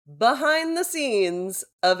behind the scenes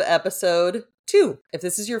of episode 2. If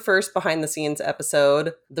this is your first behind the scenes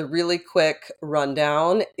episode, the really quick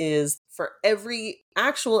rundown is for every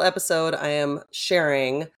actual episode I am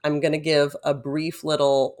sharing, I'm going to give a brief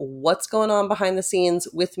little what's going on behind the scenes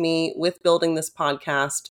with me, with building this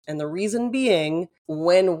podcast. And the reason being,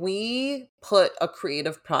 when we put a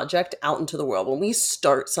creative project out into the world, when we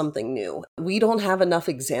start something new, we don't have enough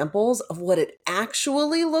examples of what it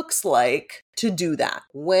actually looks like to do that.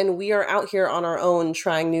 When we are out here on our own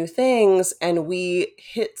trying new things and we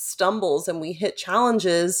hit stumbles and we hit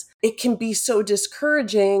challenges, it can be so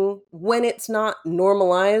discouraging when it's not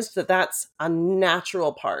normalized that that's a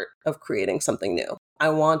natural part of creating something new. I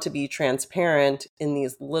want to be transparent in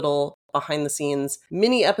these little behind the scenes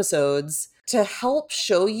mini episodes to help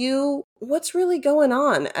show you what's really going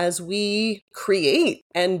on as we create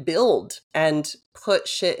and build and put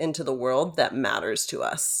shit into the world that matters to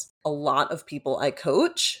us. A lot of people I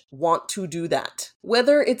coach want to do that.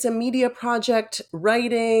 Whether it's a media project,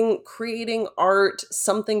 writing, creating art,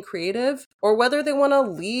 something creative, or whether they want to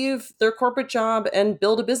leave their corporate job and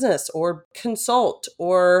build a business or consult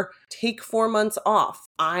or take 4 months off.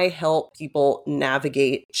 I help people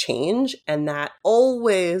navigate change, and that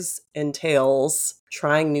always entails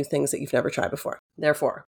trying new things that you've never tried before.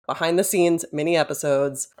 Therefore, behind the scenes mini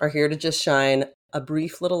episodes are here to just shine a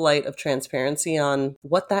brief little light of transparency on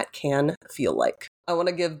what that can feel like. I want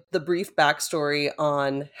to give the brief backstory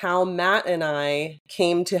on how Matt and I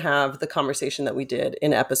came to have the conversation that we did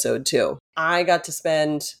in episode 2. I got to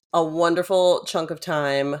spend a wonderful chunk of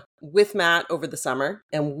time with Matt over the summer,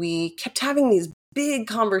 and we kept having these big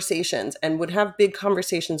conversations and would have big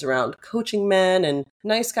conversations around coaching men and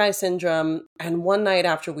nice guy syndrome. And one night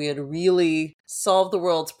after we had really solved the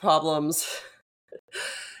world's problems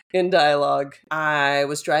in dialogue, I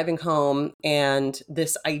was driving home and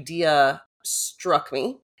this idea struck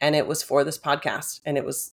me, and it was for this podcast, and it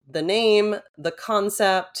was the name, the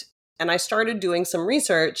concept, and I started doing some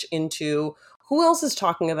research into who else is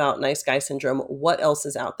talking about nice guy syndrome, what else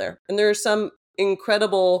is out there. And there are some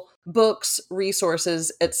incredible books,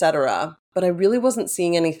 resources, etc. But I really wasn't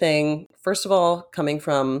seeing anything, first of all, coming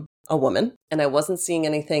from a woman, and I wasn't seeing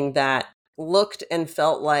anything that looked and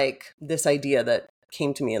felt like this idea that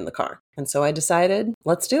came to me in the car. And so I decided,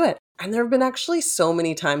 let's do it. And there have been actually so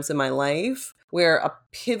many times in my life where a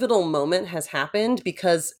pivotal moment has happened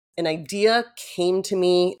because an idea came to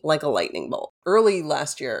me like a lightning bolt. Early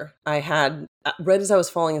last year, I had, right as I was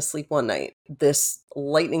falling asleep one night, this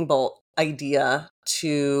lightning bolt idea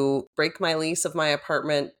to break my lease of my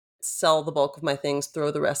apartment, sell the bulk of my things,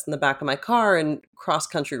 throw the rest in the back of my car, and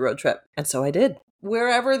cross-country road trip. And so I did.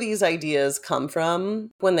 Wherever these ideas come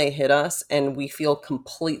from, when they hit us and we feel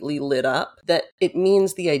completely lit up, that it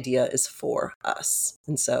means the idea is for us.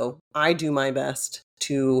 And so I do my best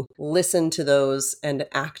to listen to those and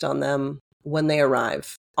act on them when they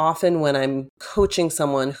arrive. Often when I'm coaching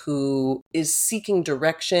someone who is seeking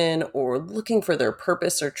direction or looking for their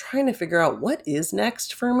purpose or trying to figure out what is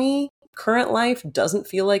next for me, current life doesn't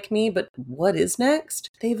feel like me, but what is next?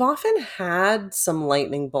 They've often had some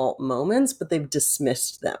lightning bolt moments, but they've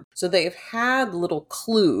dismissed them. So they've had little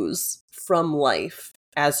clues from life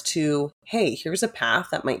as to, hey, here's a path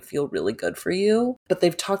that might feel really good for you, but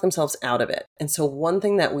they've talked themselves out of it. And so one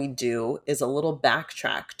thing that we do is a little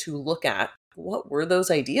backtrack to look at what were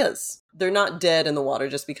those ideas? They're not dead in the water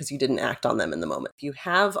just because you didn't act on them in the moment. If you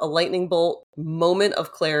have a lightning bolt moment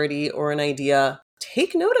of clarity or an idea,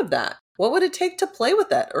 take note of that. What would it take to play with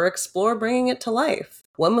that or explore bringing it to life?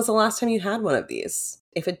 When was the last time you had one of these?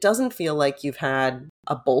 If it doesn't feel like you've had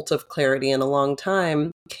a bolt of clarity in a long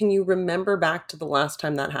time, can you remember back to the last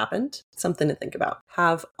time that happened? Something to think about.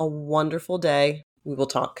 Have a wonderful day. We will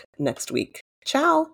talk next week. Ciao.